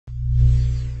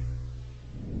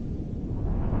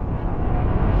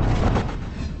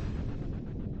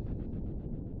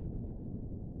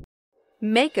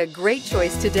Make a great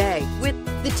choice today with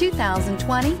the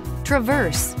 2020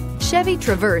 Traverse. Chevy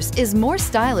Traverse is more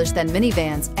stylish than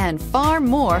minivans and far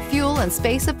more fuel and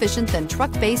space efficient than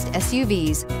truck-based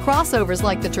SUVs. Crossovers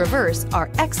like the Traverse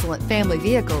are excellent family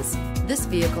vehicles. This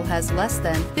vehicle has less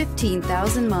than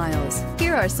 15,000 miles.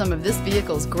 Here are some of this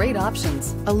vehicle's great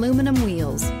options: aluminum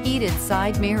wheels, heated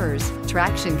side mirrors,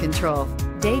 traction control,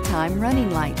 daytime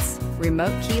running lights,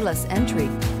 remote keyless entry,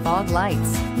 fog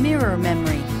lights, mirror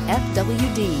memory,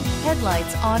 FWD,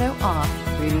 headlights auto off,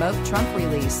 remote trunk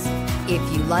release. If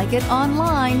you like it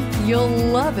online, you'll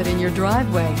love it in your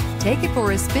driveway. Take it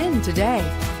for a spin today.